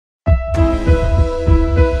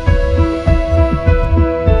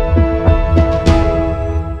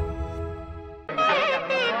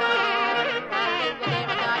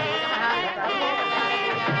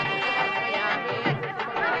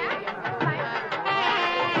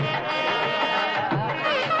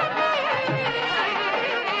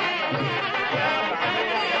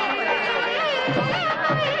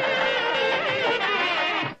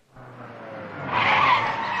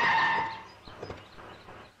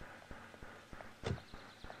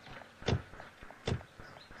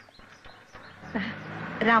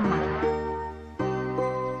రామ్మా.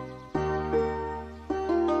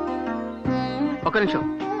 ఒక నిమిషం.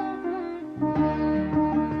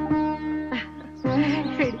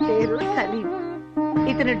 పేరు సలీం.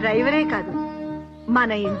 ఇతను డ్రైవరే కాదు,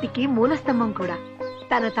 మన ఇంటికి మూలస్తంభం కూడా.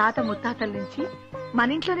 తన తాత ముత్తాతల నుంచి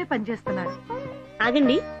మన ఇంట్లోనే పనిచేస్తున్నాడు.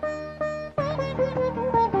 ఆగండి.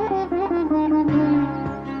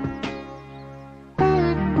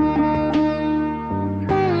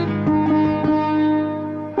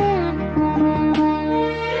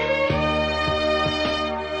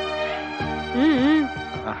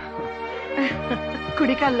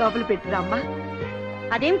 కుడికాలు లోపల పెట్టురామ్మా.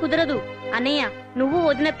 అదేం కుదరదు అన్నయ్య, నువ్వు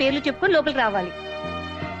వదిన పేర్లు చెప్పుకొని లోపలికి రావాలి.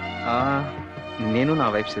 నేను నా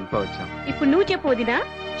వైఫ్ శిల్ప వచ్చాం. ఇప్పుడు నువ్వు చెప్పు వదినా.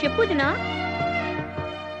 చెప్పు వదినా.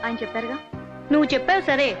 ఆయన చెప్పారుగా. నువ్వు చెప్పావు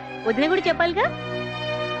సరే, వదిన కూడా చెప్పాలిగా.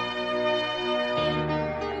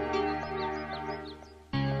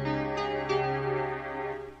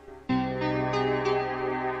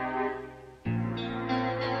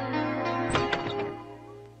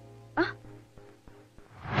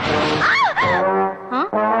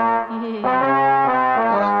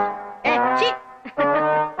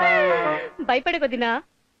 భయపడకొదినా,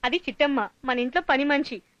 అది చిట్టమ్మ, మన ఇంట్లో పని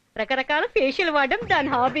మనిషి. రకరకాల ఫేషియల్ వాడడం దాని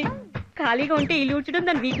హాబీ. ఖాళీగా ఉంటే ఇల్లు ఊడ్చడం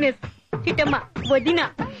దాని వీక్నెస్. చిట్టమ్మ వదినా.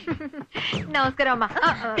 నమస్కారం అమ్మా.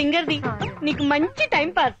 ఫింగర్ది, నీకు మంచి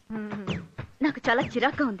టైం పాస్. నాకు చాలా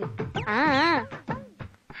చిరాగ్గా ఉంది.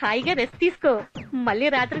 హాయిగా రెస్ట్ తీసుకో, మళ్ళీ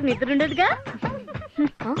రాత్రికి నిద్ర ఉండదుగా.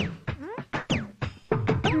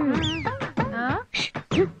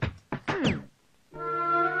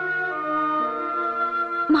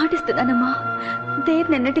 మాటిస్తున్నానమ్మా, దేవ్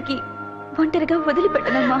నిన్నటికి ఒంటరిగా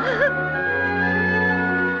వదిలిపెట్టనమ్మా.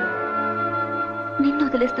 నిన్ను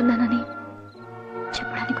వదిలేస్తున్నానని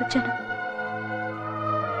చెప్పడానికి వచ్చాను.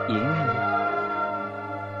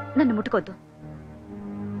 నన్ను ముట్టుకోద్దు.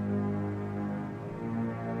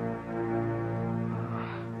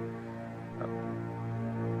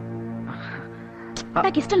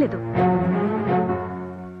 నాకు ఇష్టం లేదు.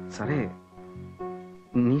 సరే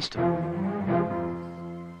నీ ఇష్టం.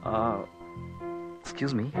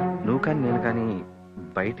 ఎక్స్క్యూజ్ మీ, నువ్వు కానీ నేను కానీ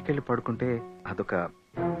బయటికి వెళ్ళి పడుకుంటే అదొక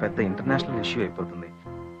పెద్ద ఇంటర్నేషనల్ ఇష్యూ అయిపోతుంది.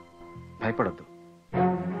 భయపడొద్దు,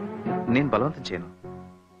 నేను బలవంతం చేయను.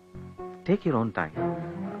 Take your own time.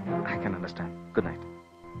 I can understand. Good night.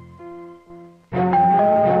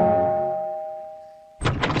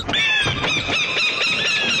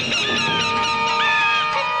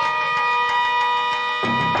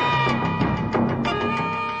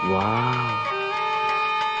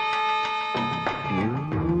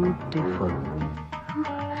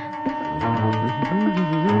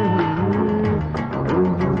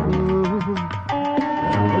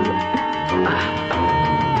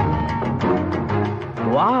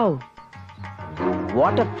 Wow,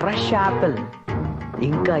 what a fresh Apple.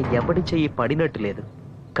 ఇంకా ఎవడి చెయ్యి పడినట్టు లేదు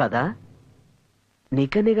కదా.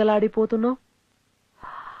 నిగనిగలాడిపోతున్నావు.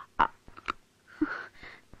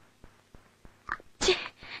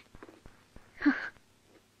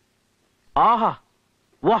 ఆహా,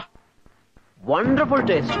 వాహ్, wonderful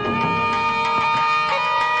taste.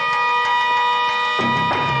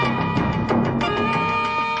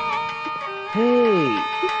 Hey,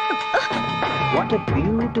 what a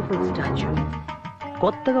beautiful statue.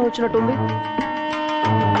 కొత్తగా వచ్చినట్టుంది.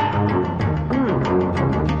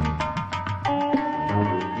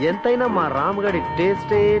 ఎంతైనా మా రామ్గడి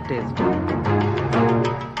టేస్టే టేస్ట్.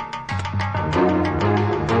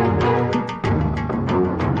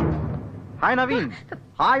 హాయ్ నవీన్.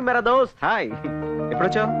 హాయ్ మేరా దోస్త్. హాయ్,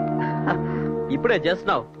 ఎప్పుడొచ్చావు? ఇప్పుడే, just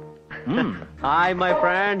now. Hi my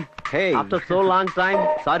friend. Hey, after so long time.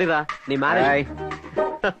 Sorry రా, నీ marriage.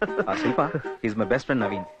 Shilpa is my best friend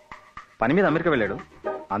Naveen. పని మీద అమెరికా వెళ్ళాడు,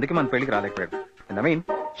 అందుకే మన పెళ్లికి రాలేకపోయాడు. Naveen,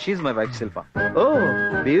 she my wife Shilpa. Oh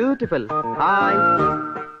beautiful. Hi.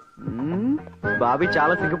 Bobby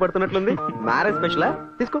చాలా సిగ్గుపడుతున్నట్లుంది. మ్యారేజ్ స్పెషలా?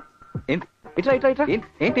 తీసుకో. ఏంటి? ఇట్రా ఇట్రా ఇట్రా.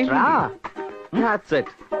 ఏంటి? That's it.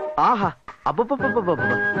 ఆహా, అబ్బబ్బబ్బబ్బబ్బ,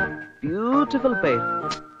 బ్యూటిఫుల్ పేర్.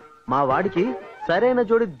 మా వాడికి సరైన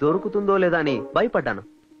జోడి దొరుకుతుందో లేదా అని భయపడ్డాను.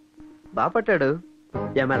 బాపట్టాడు.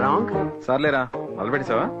 ఏమై రాంగ్? సర్లేరా, మొదలు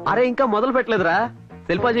పెట్టేసావా? అరే, ఇంకా మొదలు పెట్టలేదురా.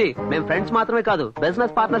 శిల్పాజీ, మేము ఫ్రెండ్స్ మాత్రమే కాదు,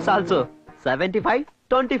 బిజినెస్ పార్ట్నర్స్ ఆల్సో.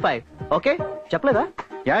 75-25. ఓకే, చెప్పలేదా?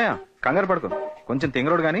 యా, కంగారు పడుకో. కొంచెం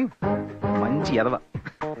తింగరోడు గాని మంచి ఎదవ.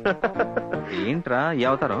 ఏంట్రా ఈ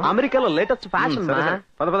అవతారం? అమెరికాలో లేటెస్ట్ ఫ్యాషన్.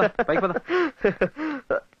 పద పద, పైకి పద.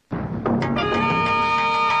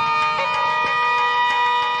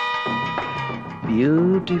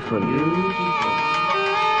 బ్యూటిఫుల్.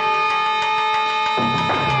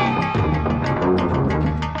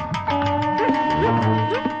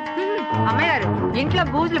 అమ్మాయి గారు, ఇంట్లో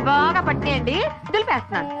ఒంట్లో బూజులు బాగా పట్టేయండి,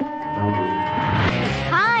 దులిపేస్తున్నాను.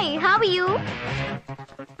 Hi, how are you?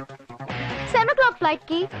 7 o'clock flight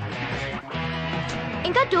కి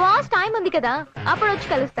ఇంకా 2 hours టైం ఉంది కదా, అప్పుడు వచ్చి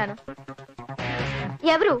కలుస్తాను.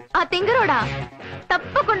 ఎవరు ఆ తింగరోడా?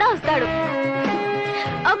 తప్పకుండా వస్తాడు.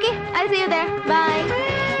 Okay, I see you there. By.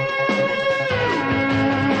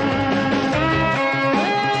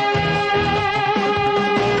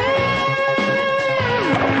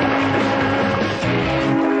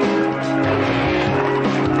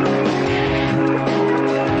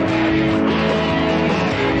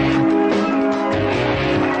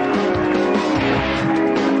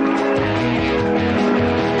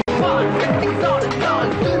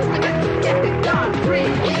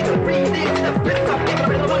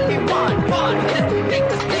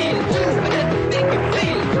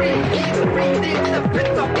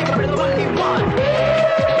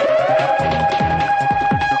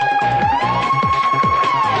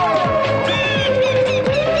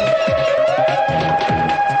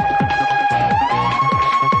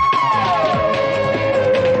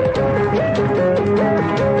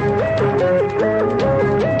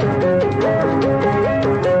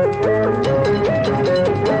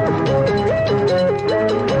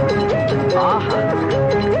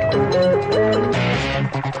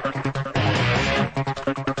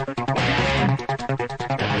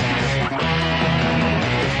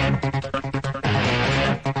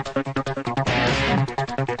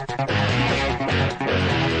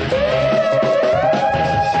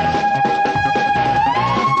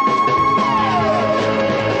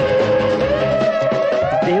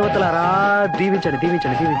 దీవించండి,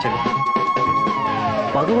 దీవించండి, దీవించండి.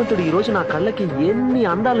 భగవంతుడు ఈ రోజు నా కళ్ళకి ఎన్ని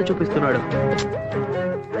అందాలను చూపిస్తున్నాడు.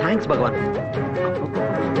 థ్యాంక్స్ భగవాన్.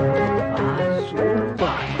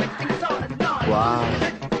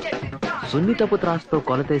 సున్నితపు త్రాసుతో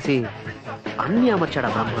కొలతేసి అన్ని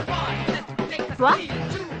అమర్చాడా బ్రహ్మ.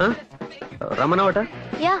 రమణవట?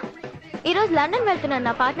 యా, ఈ రోజు లండన్ వెళ్తున్నాను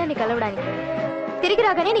నా పార్ట్నర్ ని కలవడానికి. తిరిగి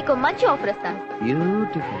రాగానే నీకు మంచి ఆఫర్ ఇస్తాను.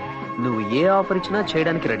 బ్యూటిఫుల్. నువ్వు ఏ ఆఫర్ ఇచ్చినా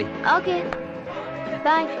చేయడానికి రెడీ. Okay,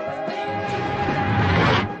 bye.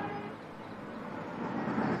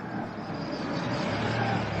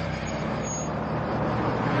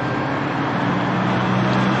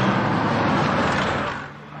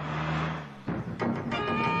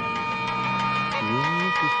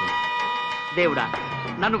 దేవుడా,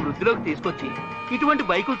 నన్ను వృద్ధిలోకి తీసుకొచ్చి ఇటువంటి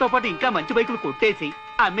బైకులతో పాటు ఇంకా మంచి బైకులు కొట్టేసి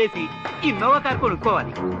అమ్మేసి ఇన్నోవా కార్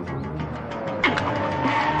కొనుక్కోవాలి.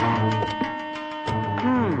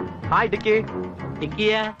 Hi dicky.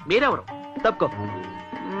 డిక్కీయా? మీరెవరు? తప్పుకో.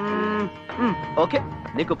 ఓకే,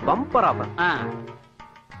 నీకు బంపర్ ఆఫర్.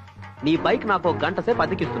 నీ బైక్ నాకు 1 గంట సేపు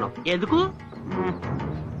అద్దెకిస్తున్నావు. ఎందుకు?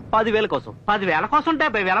 10,000 కోసం. 10,000 కోసం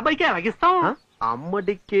 70,000 బైక్ ఎలాగిస్తాం? అమ్మ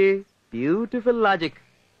డిక్కీ, బ్యూటిఫుల్ లాజిక్.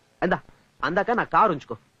 అందాక నా కారు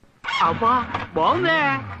ఉంచుకో. అబ్బా, బాగుందే.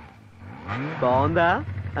 బాగుందా?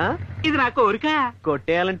 ఇది నా కోరిక.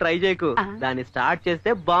 కొట్టేయాలని ట్రై చేయకు. దాన్ని స్టార్ట్ చేస్తే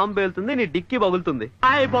బాంబు వెళ్తుంది, నీ డిక్కీ పగులుతుంది.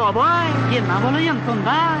 అయ్ బాబాయ్, ఈ నవల ఎంత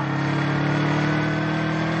ఉందా?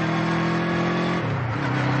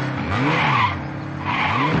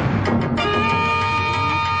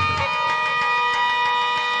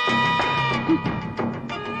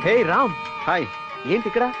 హే రామ్. హాయ్. ఏంటి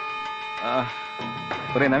ఇక్కడ?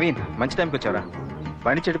 ఒరే నవీన్, మంచి టైంకి వచ్చావరా.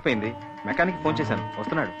 బండి చెడిపోయింది, మెకానిక్ ఫోన్ చేశాను,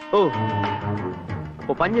 వస్తున్నాడు.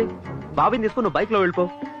 ఓ పని చేయి, బాబీని తీసుకుని నువ్వు బైక్ లో వెళ్ళిపో,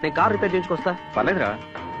 నేను కార్ రిపేర్ చేయించుకొస్తా. పర్లేదురా,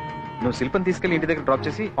 నువ్వు శిల్పని తీసుకెళ్లి ఇంటి దగ్గర డ్రాప్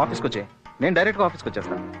చేసి ఆఫీస్కి వచ్చే, నేను డైరెక్ట్ గా ఆఫీస్కి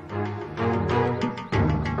వచ్చేస్తాను.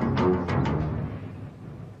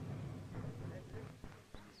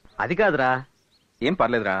 అది కాదురా. ఏం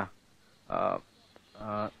పర్లేదురా.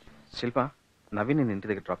 శిల్ప, నవీన్ నేను ఇంటి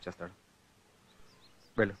దగ్గర డ్రాప్ చేస్తాడు,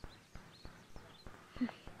 వెళ్ళు.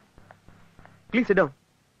 Please SIT down.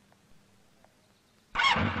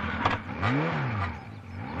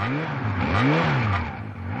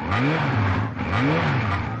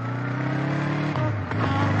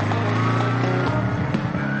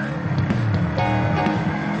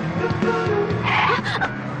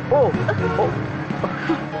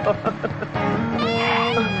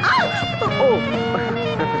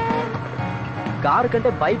 కారు కంటే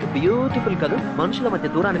బైక్ బ్యూటిఫుల్ కదా, మనుషుల మధ్య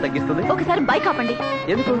దూరాన్ని తగ్గిస్తుంది. ఒకసారి బైక్ ఆపండి.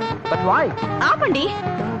 ఎందుకు? But why? ఆపండి.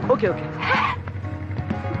 Okay okay.